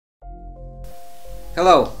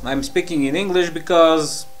Hello, I'm speaking in English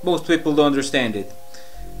because most people don't understand it.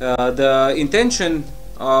 The intention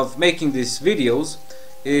of making these videos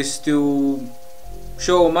is to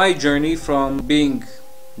show my journey from being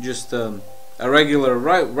just a regular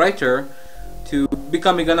writer to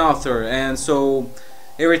becoming an author, and so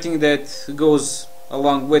everything that goes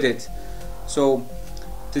along with it. So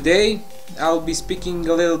today I'll be speaking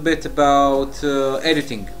a little bit about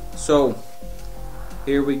editing. So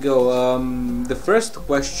here we go. The first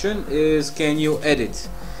question is, can you edit?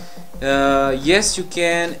 Yes, you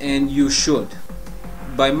can, and you should.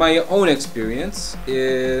 By my own experience,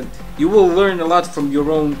 you will learn a lot from your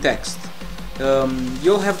own text.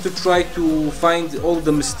 You'll have to try to find all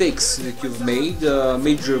the mistakes that you've made,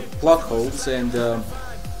 major plot holes, and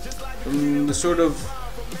the sort of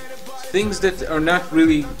things that are not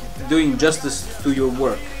really doing justice to your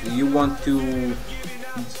work. You want to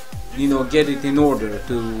get it in order,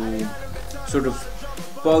 to sort of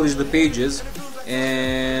polish the pages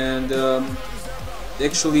and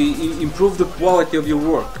actually improve the quality of your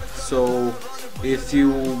work. So if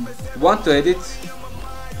you want to edit,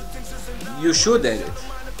 you should edit.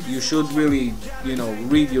 You should really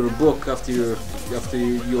read your book after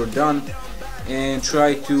you're done and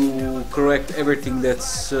try to correct everything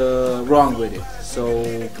that's wrong with it. So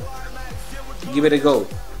give it a go,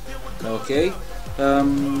 okay?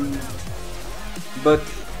 But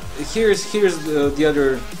here's the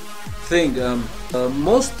other thing.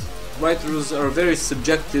 Most writers are very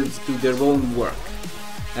subjective to their own work.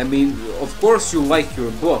 I mean, of course you like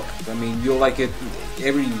your book. I mean, you like it,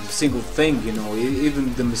 every single thing,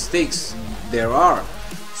 even the mistakes there are.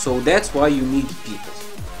 So that's why you need people.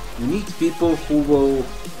 You need people who will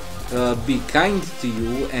be kind to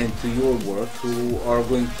you and to your work, who are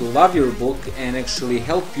going to love your book and actually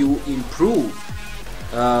help you improve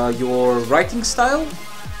your writing style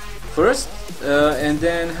first, and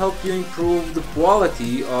then help you improve the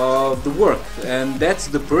quality of the work. And that's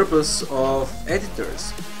the purpose of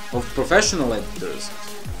editors, of professional editors.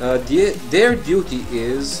 Their duty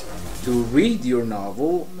is to read your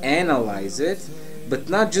novel, analyze it, but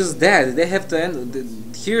not just that. They have to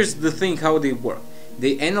here's the thing, how they work.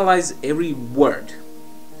 They analyze every word,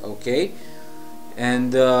 okay,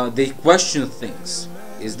 and they question things.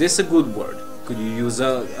 Is this a good word? Could you use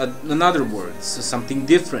another word, something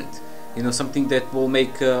different, something that will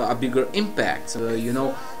make a bigger impact?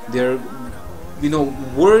 They're,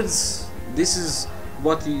 words. This is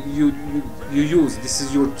what you use. This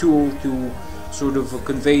is your tool to sort of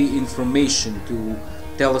convey information, to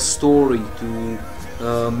tell a story, to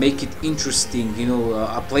make it interesting.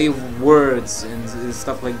 A play of words and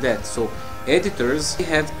stuff like that. So editors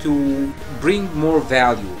have to bring more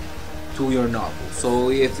value to your novel. So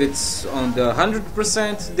if it's on the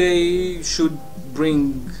 100%, they should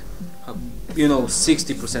bring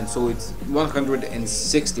 60%, so it's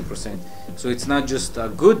 160%. So it's not just a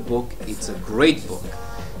good book, it's a great book,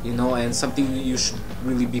 and something you should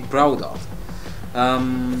really be proud of.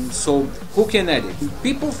 So who can edit?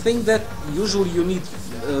 People think that usually you need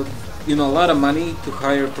a lot of money to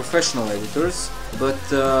hire professional editors, but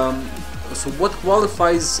so what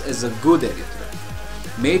qualifies as a good editor?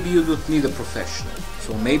 Maybe you don't need a professional,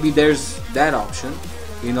 so maybe there's that option.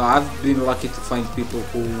 I've been lucky to find people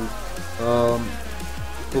who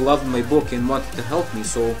loved my book and wanted to help me,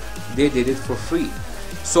 so they did it for free.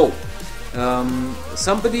 So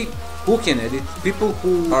somebody who can edit, people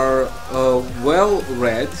who are well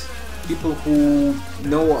read, people who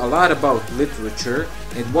know a lot about literature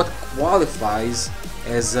and what qualifies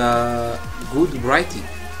as good writing.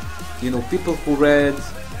 People who read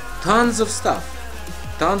tons of stuff,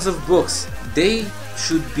 tons of books. They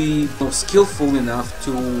should be skillful enough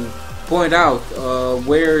to point out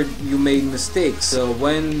where you made mistakes,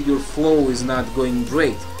 when your flow is not going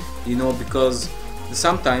great, because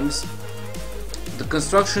sometimes the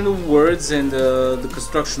construction of words and the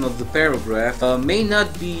construction of the paragraph may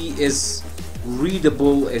not be as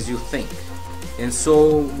readable as you think. And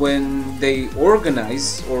so when they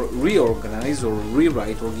organize or reorganize or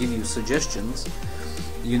rewrite or give you suggestions,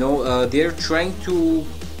 they're trying to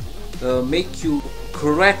make you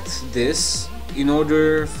correct this in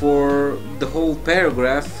order for the whole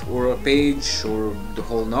paragraph or a page or the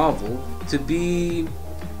whole novel to be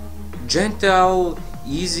gentle,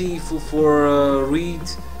 easy for read,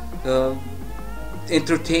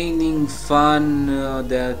 entertaining, fun,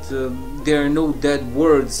 that there are no dead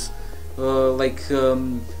words,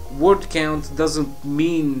 word count doesn't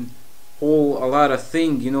mean a lot of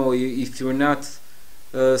thing, if you're not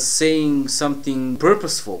saying something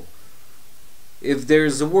purposeful. If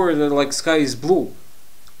there's a word like sky is blue,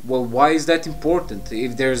 Well, why is that important?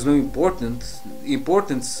 If there's no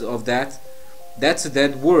importance of that, that's a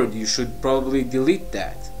dead word. You should probably delete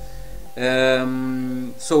that.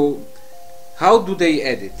 So how do they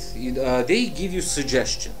edit? They give you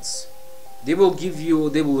suggestions. They will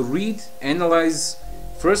read, analyze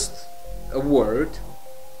first a word,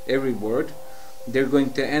 every word. They're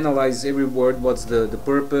going to analyze every word. What's the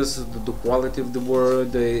purpose, the quality of the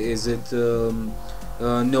word? Is it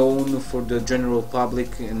known for the general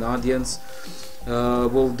public and audience?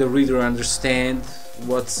 Will the reader understand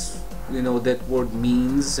what's that word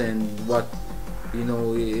means and what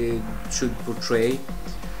it should portray?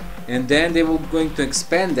 And then they will going to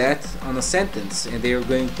expand that on a sentence, and they are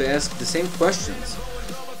going to ask the same questions.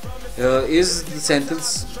 Is the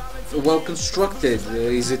sentence well constructed?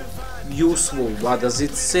 Is it useful? What does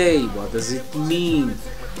it say? What does it mean?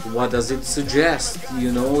 What does it suggest?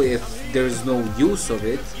 If there is no use of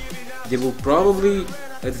it, they will probably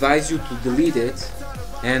advise you to delete it,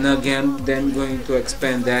 and again then going to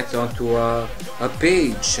expand that onto a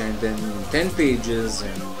page, and then 10 pages,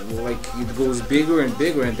 and like it goes bigger and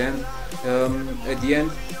bigger, and then at the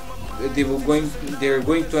end they're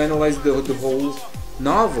going to analyze the whole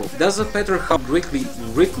novel. Doesn't matter how greatly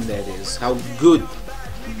written that is, how good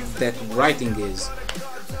that writing is.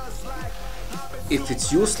 If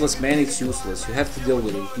it's useless, man, it's useless. You have to deal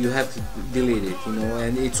with it. You have to delete it,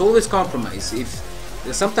 and it's always compromise. If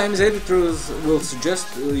sometimes editors will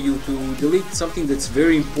suggest you to delete something that's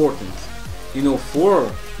very important,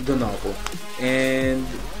 for the novel, and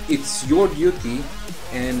it's your duty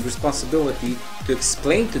and responsibility to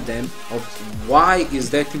explain to them of why is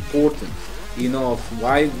that important, of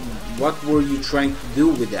what were you trying to do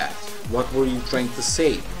with that, what were you trying to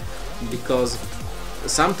say, because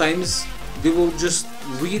sometimes they will just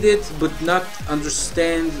read it but not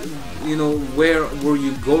understand where were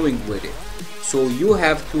you going with it. So you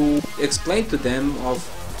have to explain to them of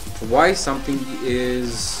why something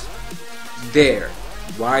is there,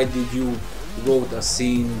 why did you wrote a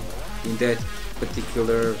scene in that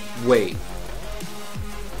particular way.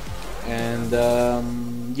 And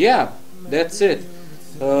yeah, that's it.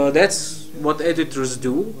 That's what editors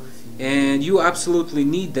do, and you absolutely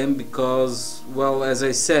need them because, well, as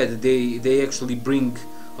I said, they actually bring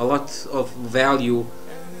a lot of value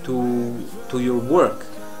to your work.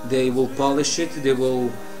 They will polish it, they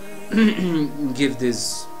will give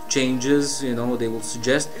these changes, they will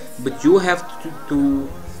suggest, but you have to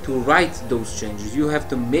write those changes, you have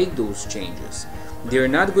to make those changes. They're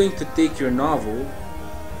not going to take your novel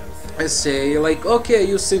and say like, okay,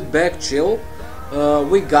 you sit back, chill,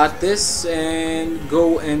 we got this, and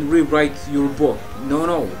go and rewrite your book.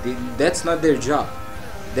 No, that's not their job.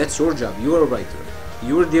 That's your job. You're a writer,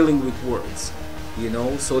 you're dealing with words,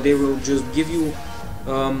 so they will just give you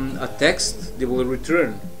a text. They will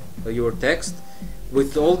return your text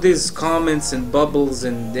with all these comments and bubbles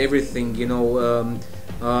and everything,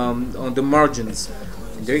 on the margins.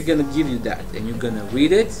 And they're gonna give you that, and you're gonna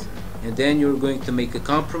read it, and then you're going to make a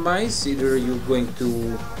compromise. Either you're going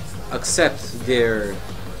to accept their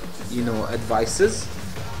advices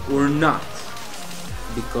or not,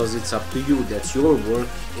 because it's up to you. That's your work,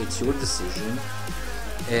 it's your decision,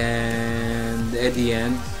 and at the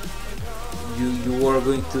end you are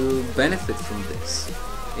going to benefit from this.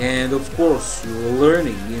 And of course you're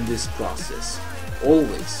learning in this process.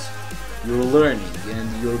 Always you're learning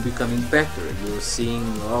and you're becoming better. You're seeing,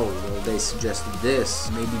 oh well, they suggested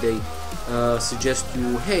this, maybe they suggest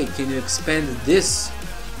you, hey, can you expand this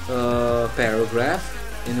paragraph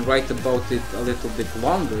and write about it a little bit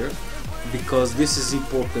longer, because this is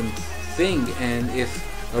important thing, and if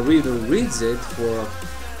a reader reads it for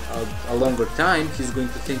a longer time, he's going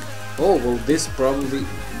to think, oh well, this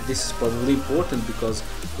is probably important, because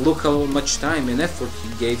look how much time and effort he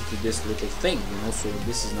gave to this little thing, so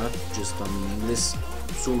this is not just a meaningless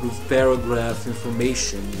sort of paragraph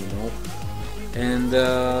information, and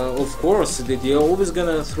of course they're always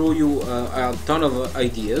gonna throw you a ton of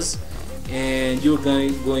ideas, and you're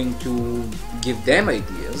going to give them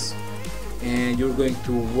ideas, and you're going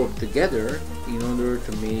to work together in order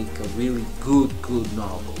to make a really good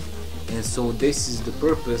novel. And so this is the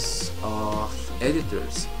purpose of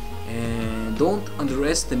editors, and don't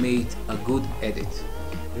underestimate a good edit.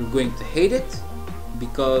 You're going to hate it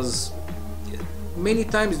because many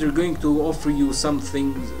times they're going to offer you some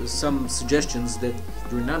suggestions that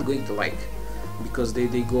you're not going to like, because they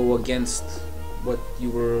go against what you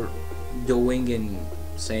were doing and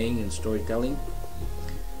saying and storytelling,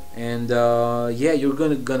 and yeah, you're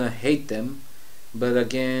gonna hate them. But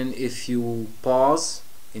again, if you pause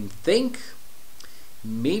and think,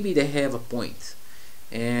 maybe they have a point.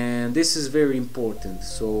 and this is very important.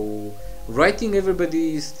 So writing,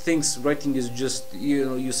 everybody thinks writing is just, you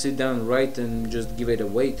know, you sit down, write, and just give it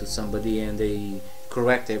away to somebody and they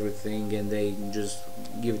correct everything and they just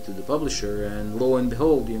give it to the publisher, and lo and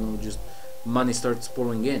behold, you know, just money starts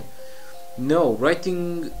pouring in. No,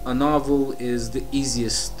 writing a novel is the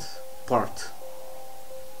easiest part.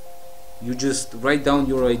 You just write down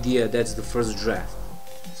your idea, that's the first draft,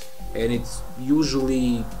 and it's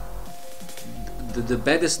usually the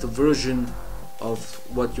baddest version of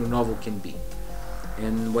what your novel can be.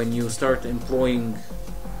 And when you start employing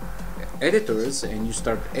editors and you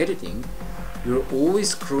start editing, you're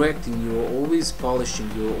always correcting, you're always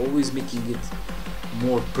polishing, you're always making it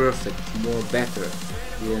more perfect, more better.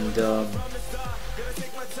 And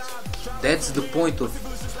that's the point of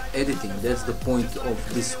editing, that's the point of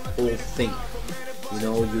this whole thing. You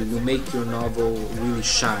know, you make your novel really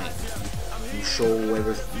shine, you show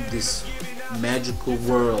this magical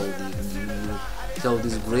world, you tell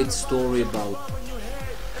this great story about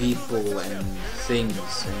people and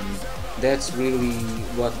things, and that's really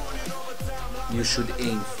what you should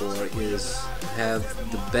aim for, is have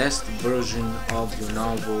the best version of your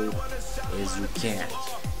novel as you can.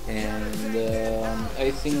 And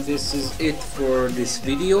I think this is it for this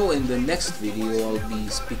video. In the next video I'll be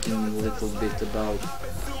speaking a little bit about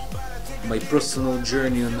my personal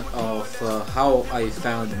journey of how I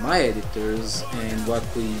found my editors and what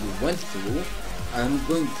we went through. I'm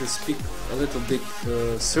going to speak a little bit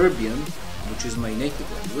Serbian, which is my native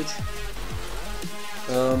language.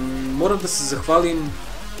 Moram da se zahvalim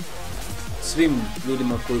svim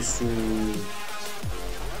ljudima koji su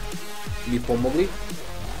mi pomogli,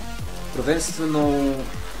 prvenstveno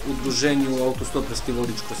udruženju Autostoperski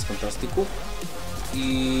vodič kroz fantastiku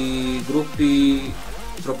i grupi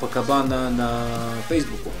Propakabana na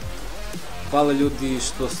Facebooku. Hvala ljudi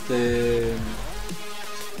što ste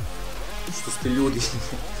ljudi,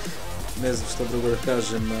 ne znam što drugo da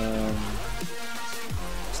kažem.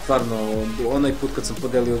 Stvarno, onaj put kad sam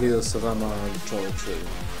podelio video sa vama, čoveče,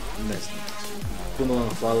 ne znam, puno vam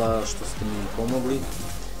hvala što ste mi pomogli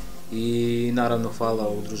i naravno hvala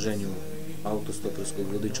udruženju Autostoperskog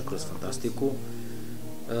vodiča kroz fantastiku,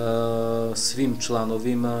 svim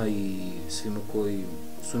članovima i svima koji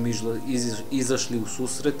su mi izašli u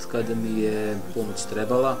susret kada mi je pomoć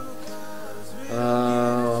trebala.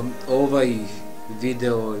 Ovaj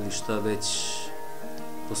video ili šta već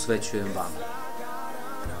posvećujem vama.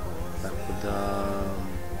 Tako da,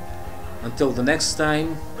 until the next time,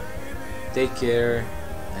 take care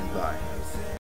and bye.